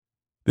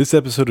This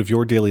episode of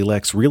Your Daily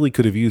Lex really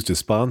could have used a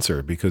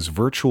sponsor because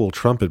virtual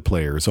trumpet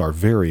players are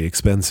very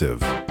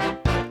expensive.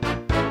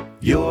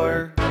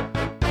 Your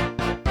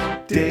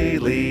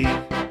Daily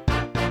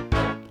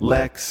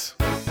Lex.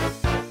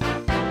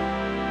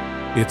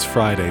 It's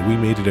Friday. We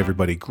made it,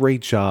 everybody.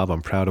 Great job.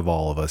 I'm proud of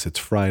all of us. It's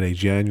Friday,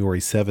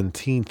 January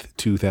 17th,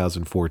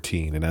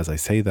 2014. And as I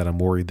say that, I'm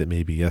worried that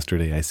maybe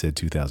yesterday I said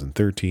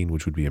 2013,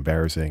 which would be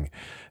embarrassing,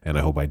 and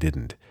I hope I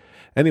didn't.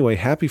 Anyway,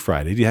 happy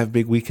Friday. Do you have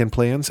big weekend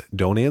plans?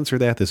 Don't answer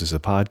that. This is a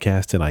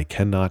podcast and I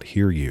cannot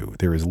hear you.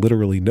 There is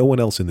literally no one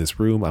else in this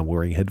room. I'm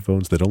wearing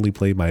headphones that only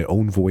play my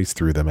own voice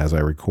through them as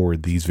I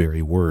record these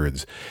very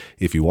words.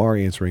 If you are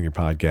answering your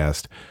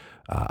podcast,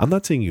 I'm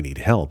not saying you need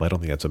help. I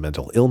don't think that's a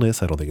mental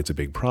illness. I don't think it's a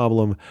big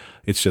problem.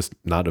 It's just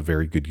not a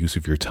very good use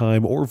of your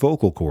time or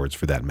vocal cords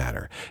for that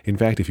matter. In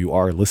fact, if you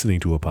are listening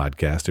to a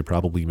podcast, it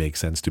probably makes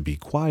sense to be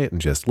quiet and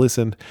just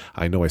listen.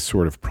 I know I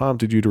sort of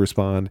prompted you to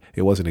respond.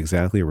 It wasn't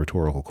exactly a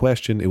rhetorical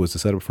question. It was a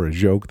setup for a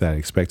joke that I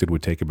expected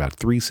would take about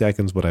 3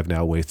 seconds, but I've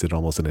now wasted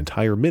almost an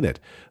entire minute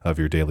of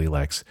your Daily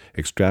Lex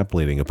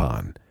extrapolating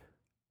upon.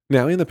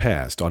 Now, in the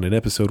past, on an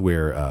episode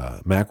where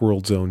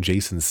Macworld's own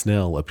Jason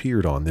Snell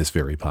appeared on this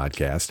very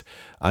podcast,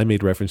 I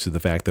made reference to the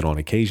fact that on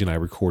occasion I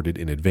recorded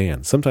in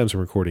advance. Sometimes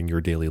I'm recording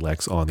Your Daily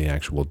Lex on the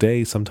actual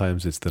day,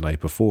 sometimes it's the night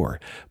before.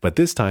 But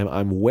this time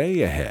I'm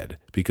way ahead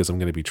because I'm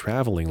going to be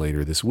traveling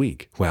later this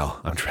week.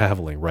 Well, I'm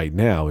traveling right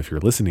now if you're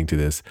listening to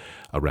this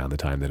around the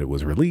time that it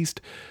was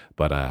released.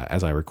 But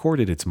as I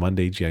recorded, it's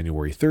Monday,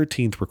 January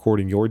 13th,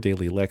 recording Your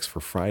Daily Lex for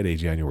Friday,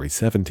 January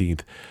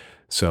 17th.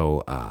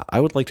 So I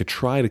would like to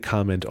try to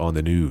comment on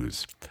the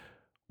news.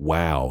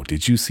 Wow,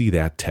 did you see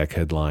that tech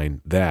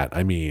headline?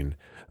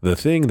 The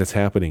thing that's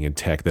happening in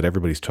tech that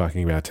everybody's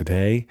talking about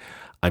today,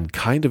 I'm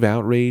kind of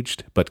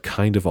outraged, but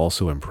kind of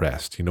also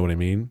impressed. You know what I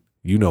mean?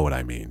 You know what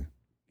I mean.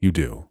 You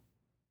do.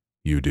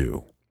 You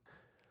do.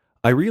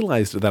 I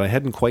realized that I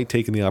hadn't quite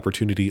taken the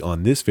opportunity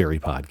on this very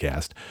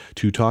podcast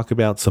to talk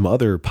about some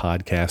other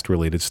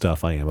podcast-related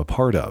stuff I am a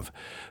part of.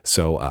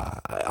 So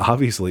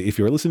obviously, if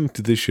you're listening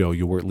to this show,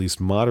 you were at least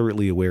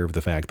moderately aware of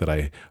the fact that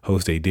I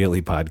host a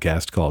daily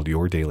podcast called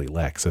Your Daily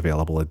Lex,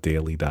 available at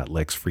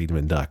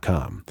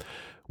daily.lexfriedman.com,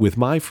 with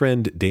my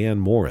friend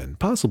Dan Morin,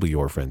 possibly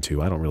your friend too.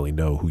 I don't really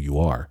know who you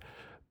are,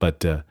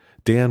 but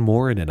Dan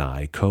Morin and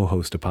I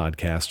co-host a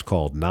podcast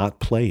called Not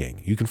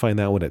Playing. You can find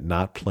that one at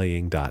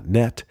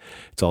notplaying.net.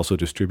 It's also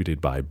distributed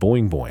by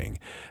Boing Boing.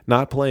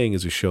 Not Playing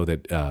is a show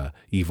that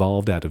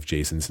evolved out of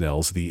Jason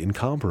Snell's The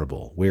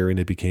Incomparable, wherein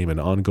it became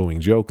an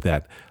ongoing joke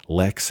that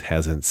Lex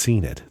hasn't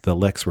seen it. The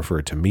Lex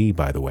referred to me,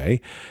 by the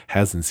way,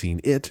 hasn't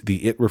seen it.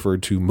 The it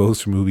referred to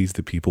most movies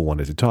that people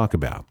wanted to talk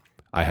about.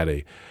 I had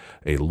a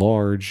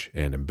large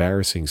and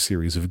embarrassing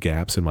series of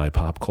gaps in my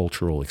pop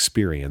cultural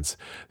experience,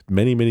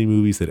 many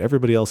movies that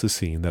everybody else has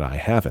seen that I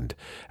haven't.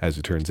 As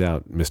it turns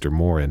out, Mr.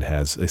 Morin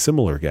has a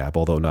similar gap,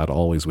 although not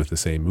always with the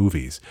same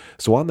movies.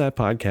 So on that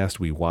podcast,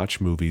 we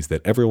watch movies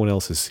that everyone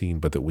else has seen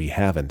but that we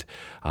haven't.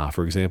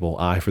 For example,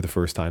 I, for the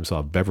first time,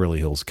 saw Beverly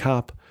Hills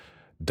Cop,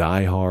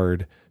 Die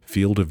Hard,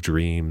 Field of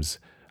Dreams.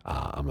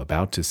 I'm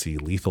about to see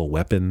Lethal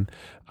Weapon.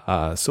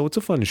 So it's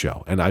a fun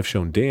show. And I've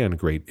shown Dan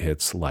great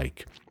hits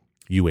like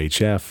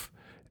UHF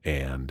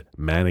and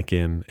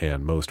Mannequin,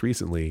 and most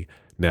recently,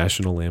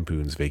 National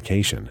Lampoon's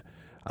Vacation.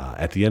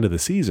 At the end of the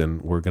season,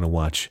 we're going to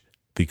watch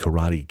The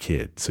Karate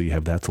Kid, so you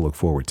have that to look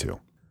forward to.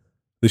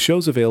 The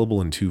show's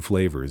available in 2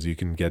 flavors. You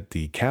can get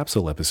the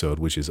capsule episode,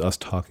 which is us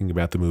talking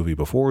about the movie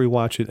before we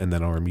watch it, and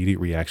then our immediate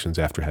reactions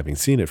after having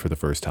seen it for the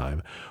first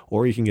time.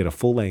 Or you can get a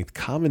full-length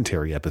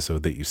commentary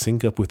episode that you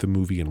sync up with the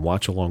movie and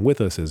watch along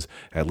with us as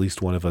at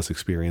least one of us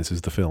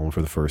experiences the film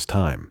for the first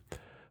time.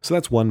 So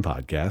that's one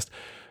podcast.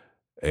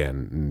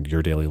 And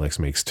Your Daily Lex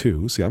makes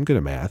 2. See, I'm good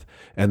at math.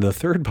 And the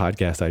third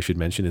podcast I should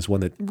mention is one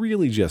that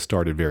really just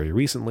started very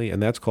recently,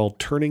 and that's called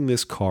Turning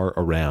This Car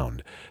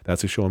Around.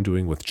 That's a show I'm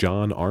doing with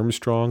John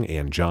Armstrong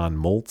and John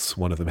Moltz.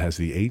 One of them has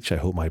the H. I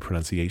hope my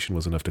pronunciation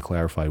was enough to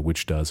clarify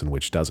which does and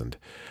which doesn't.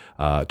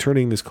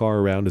 Turning This Car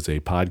Around is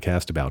a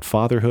podcast about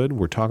fatherhood.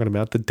 We're talking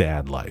about the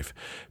dad life,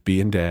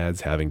 being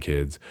dads, having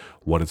kids,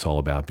 what it's all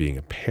about being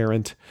a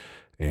parent,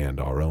 and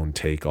our own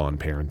take on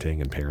parenting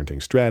and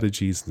parenting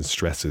strategies and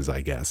stresses,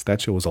 I guess.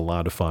 That show was a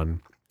lot of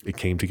fun. It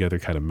came together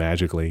kind of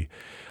magically.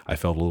 I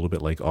felt a little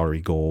bit like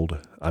Ari Gold.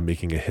 I'm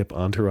making a hip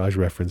Entourage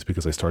reference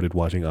because I started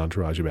watching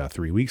Entourage about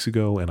 3 weeks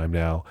ago, and I'm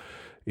now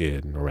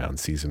in around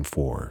season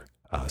 4,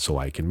 so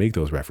I can make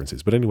those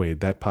references. But anyway,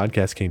 that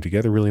podcast came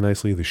together really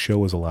nicely. The show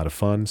was a lot of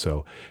fun,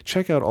 so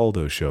check out all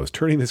those shows.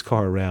 Turning This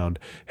Car Around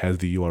has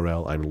the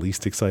URL I'm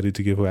least excited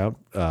to give out,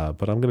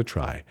 but I'm going to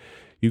try.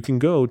 You can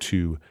go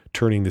to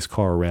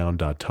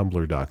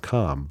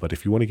turningthiscararound.tumblr.com, but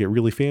if you want to get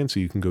really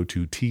fancy, you can go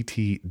to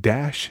tt-ca.net,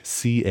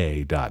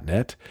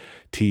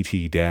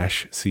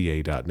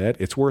 tt-ca.net.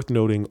 It's worth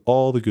noting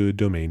all the good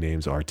domain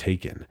names are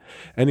taken.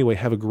 Anyway,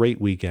 have a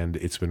great weekend.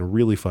 It's been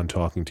really fun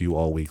talking to you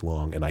all week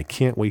long, and I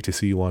can't wait to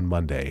see you on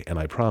Monday, and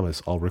I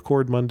promise I'll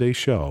record Monday's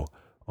show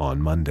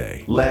on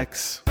Monday.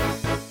 Lex.